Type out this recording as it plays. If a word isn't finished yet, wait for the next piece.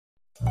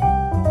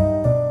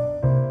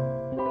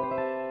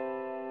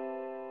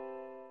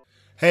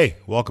Hey,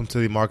 welcome to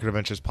the Market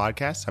Adventures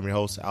Podcast. I'm your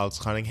host, Alex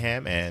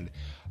Cunningham, and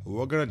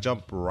we're going to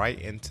jump right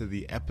into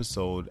the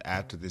episode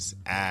after this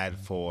ad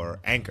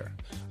for Anchor.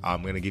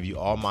 I'm going to give you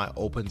all my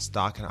open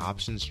stock and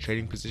options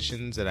trading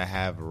positions that I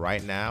have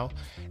right now,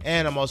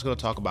 and I'm also going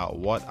to talk about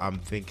what I'm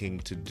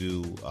thinking to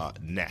do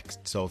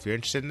next. So if you're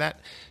interested in that,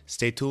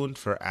 stay tuned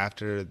for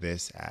after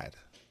this ad.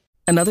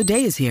 Another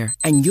day is here,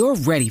 and you're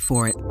ready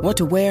for it. What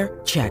to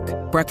wear? Check.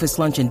 Breakfast,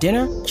 lunch, and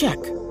dinner?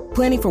 Check.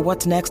 Planning for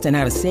what's next and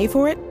how to save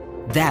for it?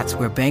 That's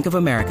where Bank of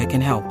America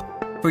can help.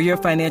 For your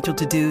financial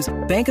to-dos,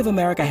 Bank of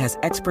America has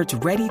experts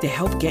ready to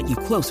help get you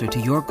closer to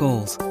your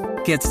goals.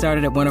 Get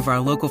started at one of our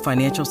local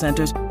financial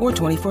centers or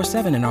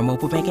 24/7 in our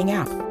mobile banking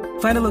app.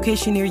 Find a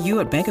location near you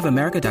at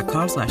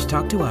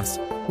bankofamerica.com/talktous.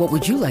 What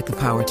would you like the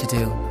power to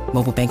do?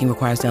 Mobile banking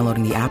requires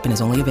downloading the app and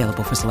is only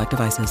available for select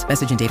devices.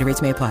 Message and data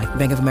rates may apply.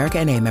 Bank of America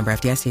N.A., member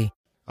FDIC.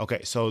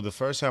 Okay, so the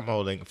first time I'm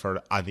holding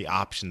on the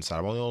option side,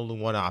 I'm only holding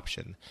one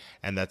option,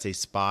 and that's a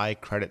SPY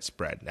credit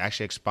spread. It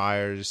actually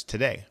expires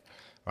today,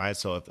 right?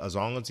 So as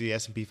long as the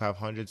S&P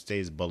 500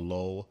 stays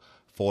below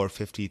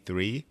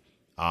 453,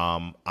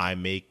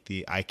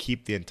 I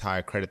keep the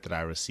entire credit that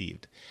I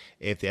received.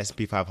 If the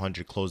S&P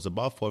 500 closed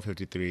above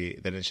 453,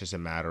 then it's just a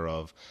matter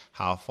of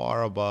how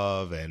far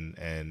above and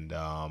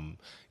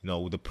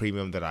the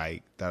premium that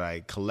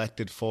I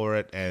collected for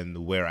it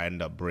and where I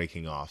end up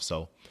breaking off.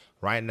 So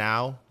right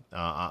now,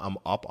 I'm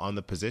up on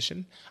the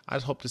position. I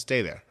just hope to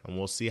stay there, and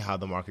we'll see how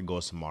the market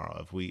goes tomorrow.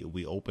 If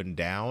we open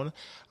down,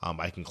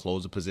 I can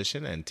close the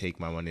position and take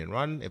my money and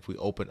run. If we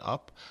open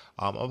up,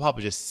 I'll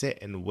probably just sit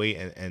and wait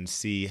and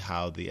see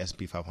how the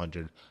S&P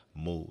 500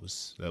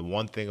 moves. The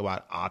one thing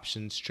about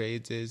options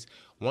trades is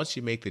once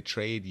you make the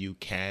trade, you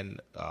can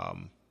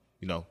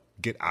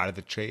get out of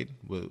the trade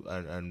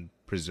and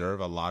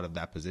preserve a lot of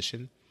that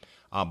position.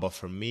 But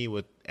for me,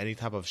 with any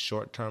type of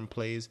short-term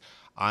plays,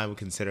 I'm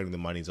considering the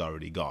money's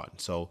already gone.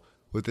 So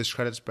with this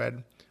credit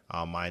spread,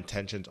 my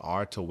intentions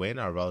are to win.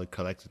 I've already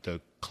collect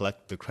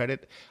the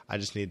credit. I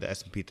just need the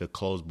S&P to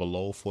close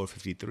below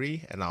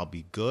 453, and I'll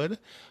be good.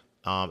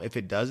 If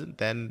it doesn't,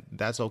 then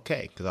that's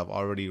okay, because I've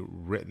already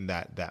written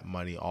that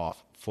money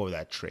off for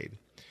that trade.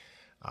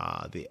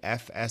 The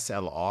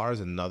FSLR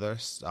is another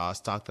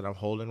stock that I'm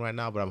holding right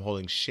now, but I'm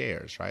holding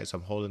shares, right? So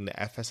I'm holding the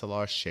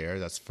FSLR shares.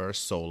 That's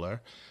First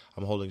Solar.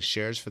 I'm holding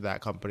shares for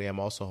that company. I'm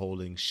also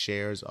holding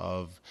shares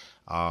of,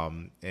 I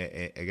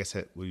guess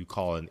what you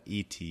call an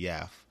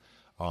ETF.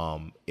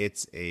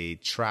 It's a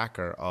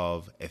tracker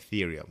of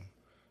Ethereum,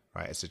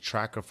 right? It's a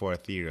tracker for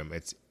Ethereum.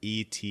 It's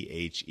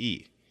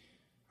ETHE,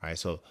 right?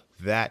 So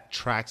that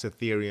tracks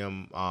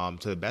Ethereum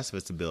to the best of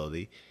its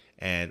ability,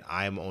 and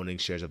I'm owning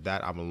shares of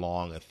that. I'm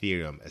long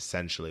Ethereum,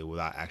 essentially,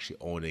 without actually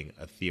owning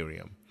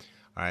Ethereum.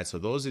 All right, so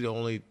those are the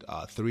only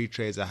three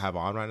trades I have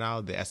on right now: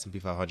 the S&P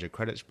 500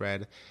 credit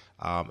spread,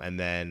 and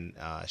then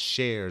long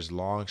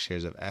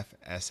shares of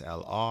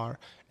FSLR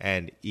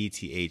and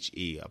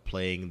ETHE,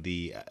 playing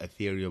the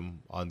Ethereum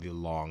on the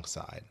long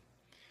side.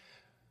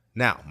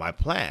 Now, my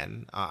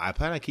plan, I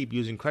plan to keep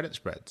using credit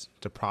spreads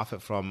to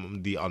profit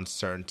from the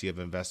uncertainty of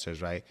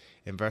investors, right?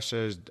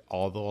 Investors,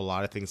 although a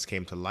lot of things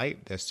came to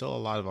light, there's still a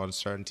lot of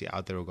uncertainty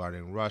out there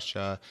regarding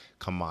Russia,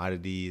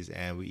 commodities,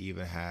 and we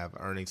even have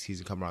earnings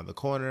season come around the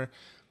corner.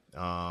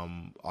 Are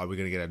we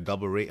going to get a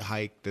double rate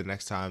hike the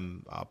next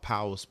time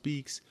Powell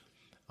speaks?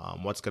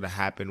 What's going to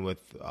happen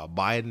with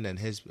Biden and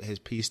his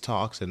peace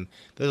talks? And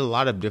there's a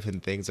lot of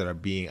different things that are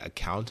being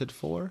accounted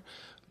for.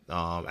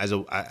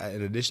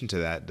 In addition to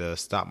that, the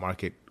stock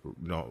market,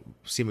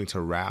 seeming to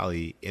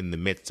rally in the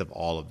midst of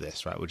all of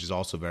this, right, which is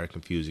also very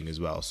confusing as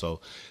well. So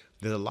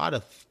there's a lot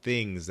of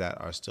things that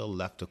are still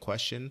left to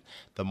question.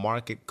 The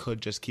market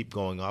could just keep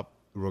going up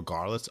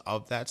regardless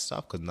of that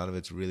stuff because none of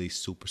it's really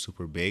super,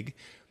 super big.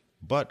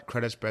 But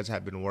credit spreads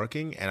have been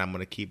working, and I'm going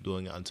to keep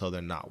doing it until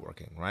they're not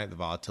working, right? The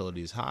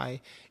volatility is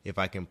high. If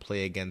I can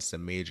play against a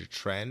major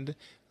trend,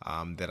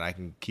 then I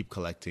can keep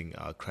collecting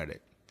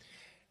credit.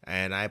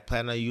 And I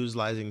plan on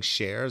utilizing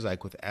shares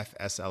like with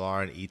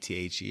FSLR and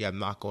ETHE. I'm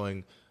not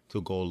going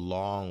to go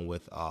long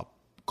with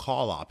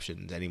call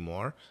options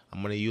anymore.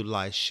 I'm going to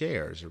utilize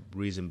shares.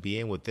 Reason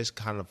being, with this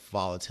kind of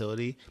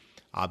volatility,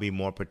 I'll be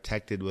more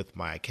protected with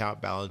my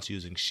account balance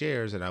using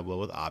shares than I will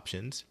with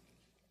options.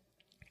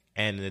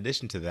 And in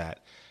addition to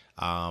that,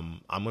 I'm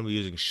going to be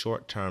using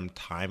short-term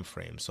time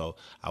frames. So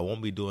I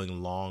won't be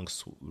doing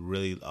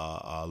really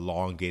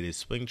elongated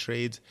swing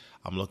trades.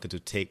 I'm looking to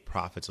take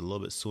profits a little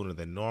bit sooner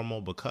than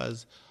normal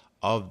because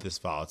of this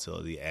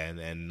volatility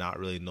and not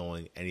really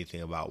knowing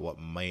anything about what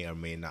may or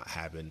may not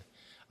happen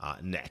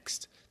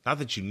next. Not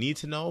that you need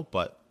to know,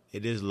 but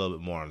it is a little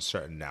bit more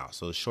uncertain now.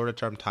 So the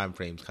shorter-term time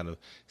frames kind of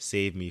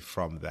save me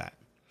from that.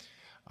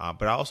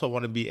 But I also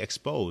want to be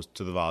exposed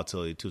to the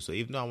volatility too. So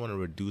even though I want to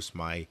reduce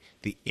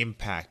the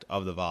impact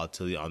of the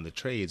volatility on the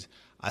trades,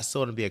 I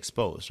still want to be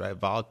exposed, right?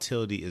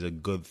 Volatility is a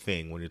good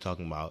thing when you're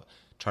talking about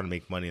trying to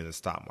make money in the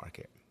stock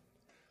market.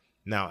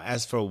 Now,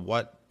 as for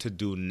what to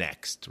do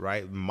next,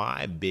 right?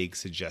 My big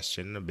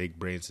suggestion, a big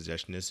brain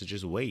suggestion, is to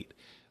just wait,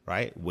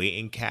 right? Wait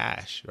in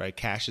cash, right?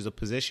 Cash is a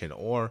position,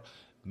 or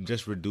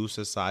just reduce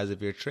the size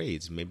of your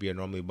trades. Maybe you're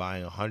normally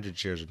buying 100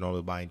 shares or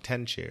normally buying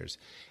 10 shares.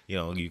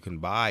 You can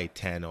buy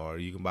 10 or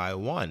you can buy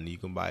 1, you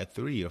can buy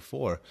 3 or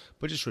 4,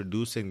 but just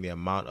reducing the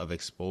amount of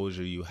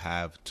exposure you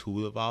have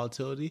to the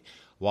volatility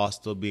while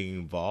still being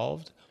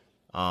involved.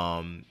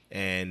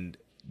 And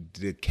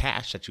the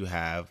cash that you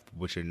have,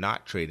 which you're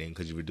not trading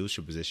because you reduce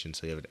your position,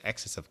 so you have an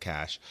excess of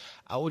cash,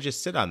 I would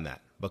just sit on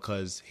that,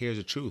 because here's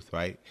the truth,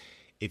 right?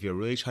 If you're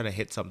really trying to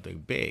hit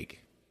something big,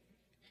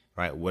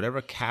 right,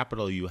 whatever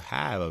capital you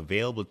have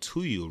available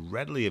to you,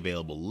 readily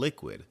available,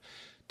 liquid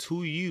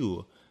to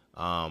you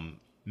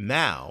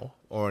now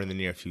or in the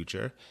near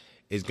future,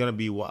 is going to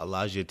be what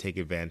allows you to take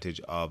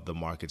advantage of the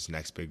market's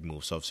next big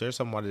move. So if there's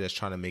somebody that's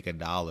trying to make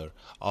 $1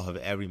 off of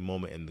every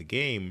moment in the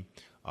game,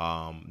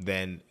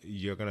 then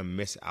you're going to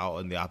miss out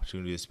on the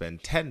opportunity to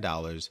spend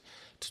 $10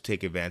 to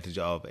take advantage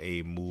of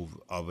a move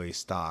of a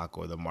stock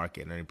or the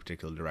market in any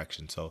particular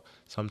direction. So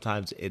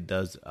sometimes it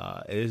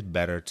is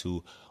better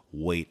to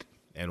wait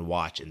and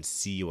watch and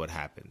see what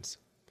happens.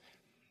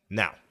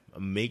 Now,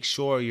 make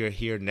sure you're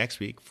here next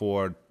week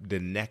for the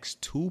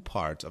next 2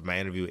 parts of my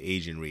interview with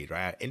Adrian Reed,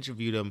 right? I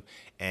interviewed him,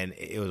 and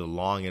it was a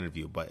long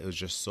interview, but it was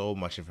just so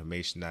much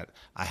information that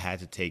I had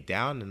to take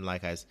down. And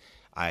like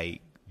I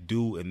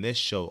do in this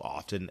show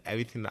often,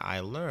 everything that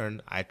I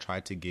learn, I try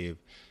to give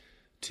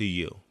to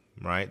you,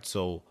 right?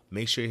 So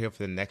make sure you're here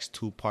for the next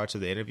 2 parts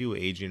of the interview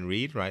with Adrian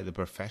Reed, right? The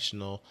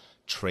professional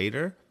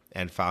trader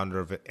and founder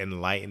of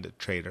Enlightened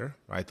Trader,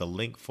 right? The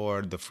link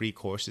for the free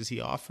courses he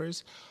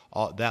offers,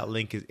 all that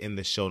link is in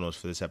the show notes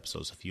for this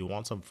episode. So if you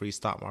want some free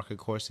stock market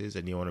courses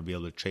and you want to be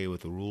able to trade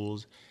with the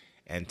rules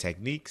and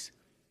techniques,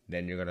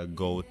 then you're going to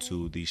go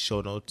to the show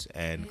notes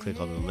and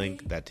click on the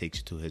link that takes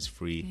you to his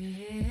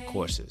free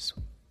courses.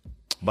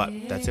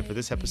 But that's it for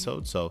this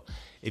episode. So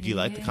if you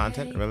like the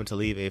content, remember to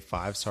leave a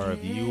 5-star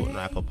review on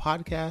Apple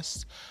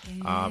Podcasts,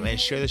 and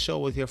share the show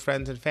with your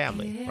friends and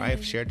family,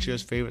 right? Share it to your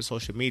favorite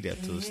social media,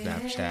 to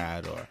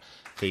Snapchat or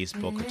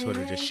Facebook or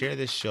Twitter. Just share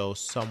this show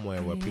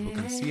somewhere where people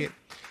can see it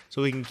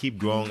so we can keep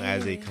growing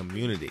as a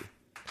community.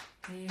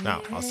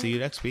 Now, I'll see you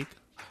next week.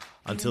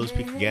 Until we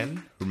speak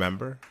again,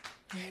 remember,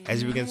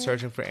 as you begin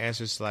searching for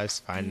answers to life's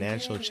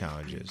financial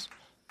challenges,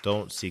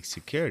 don't seek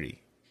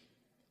security.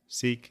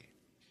 Seek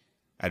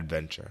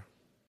adventure.